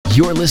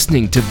You're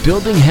listening to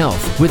Building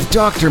Health with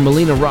Dr.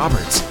 Melina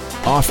Roberts,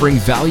 offering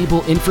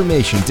valuable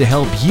information to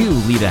help you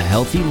lead a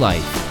healthy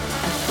life.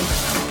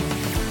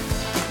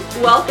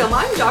 Welcome,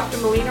 I'm Dr.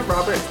 Melina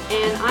Roberts,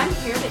 and I'm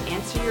here to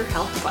answer your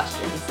health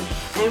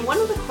questions. And one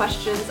of the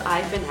questions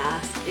I've been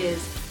asked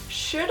is,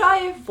 should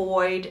I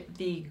avoid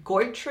the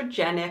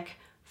goitrogenic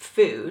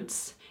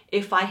foods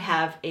if I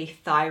have a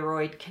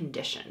thyroid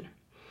condition?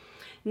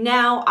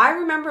 Now, I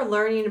remember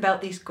learning about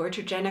these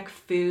goitrogenic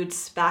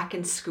foods back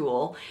in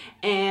school,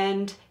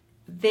 and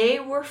they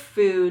were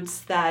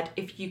foods that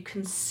if you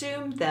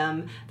consumed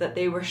them, that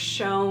they were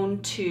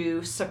shown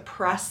to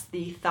suppress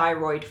the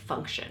thyroid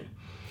function.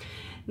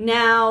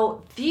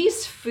 Now,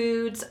 these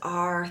foods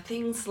are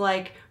things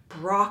like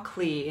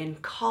broccoli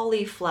and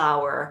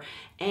cauliflower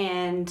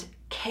and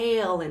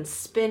kale and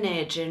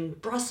spinach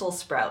and Brussels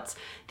sprouts.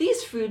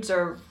 These foods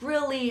are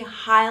really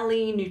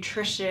highly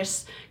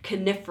nutritious,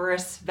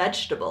 coniferous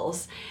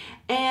vegetables.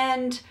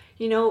 And,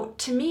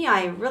 to me,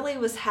 I really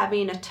was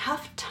having a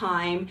tough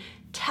time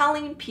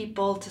telling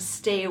people to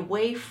stay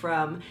away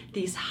from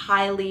these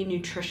highly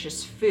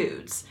nutritious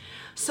foods.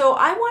 So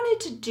I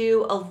wanted to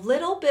do a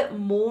little bit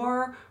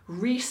more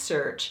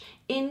research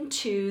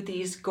into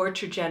these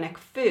goitrogenic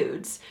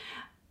foods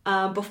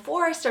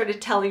before I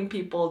started telling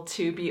people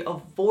to be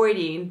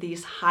avoiding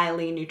these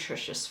highly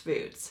nutritious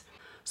foods.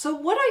 So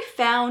what I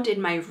found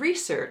in my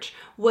research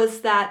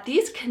was that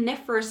these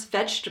coniferous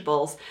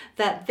vegetables,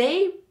 that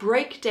they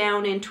break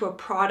down into a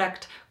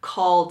product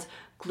called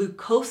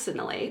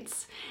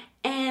glucosinolates.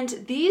 And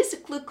these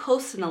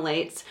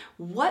glucosinolates,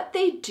 what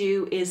they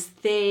do is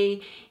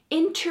they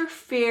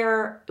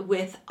interfere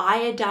with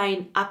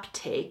iodine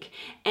uptake,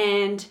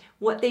 and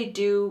what they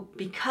do,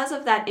 because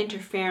of that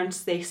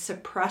interference, they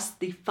suppress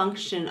the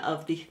function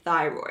of the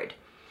thyroid.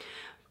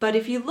 But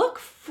if you look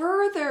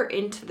further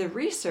into the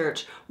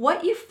research,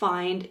 what you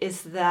find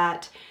is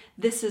that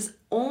this is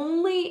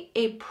only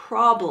a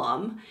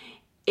problem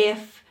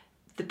if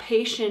the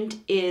patient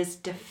is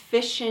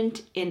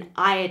deficient in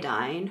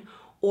iodine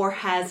or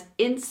has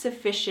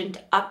insufficient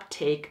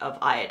uptake of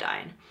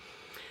iodine.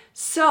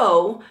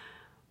 So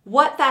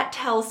what that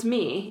tells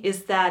me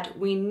is that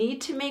we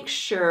need to make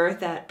sure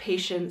that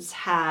patients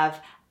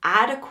have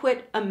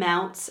adequate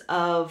amounts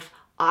of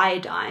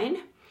iodine.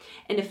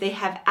 And if they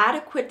have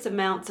adequate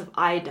amounts of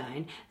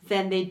iodine,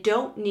 then they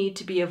don't need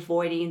to be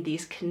avoiding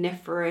these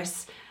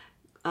coniferous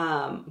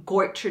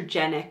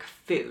goitrogenic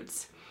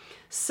foods.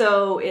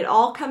 So it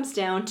all comes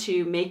down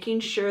to making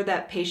sure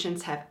that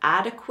patients have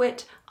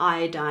adequate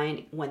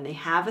iodine when they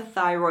have a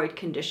thyroid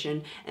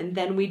condition, and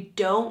then we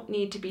don't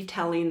need to be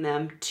telling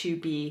them to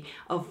be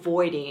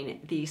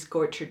avoiding these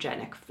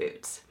goitrogenic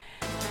foods.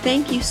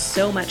 Thank you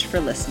so much for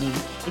listening.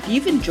 If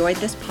you've enjoyed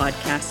this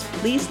podcast,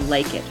 please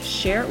like it,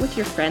 share it with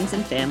your friends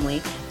and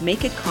family,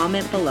 make a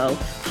comment below,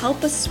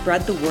 help us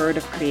spread the word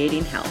of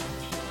creating health.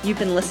 You've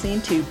been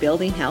listening to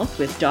Building Health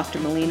with Dr.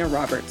 Melina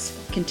Roberts.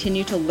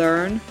 Continue to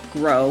learn,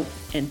 grow,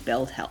 and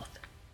build health.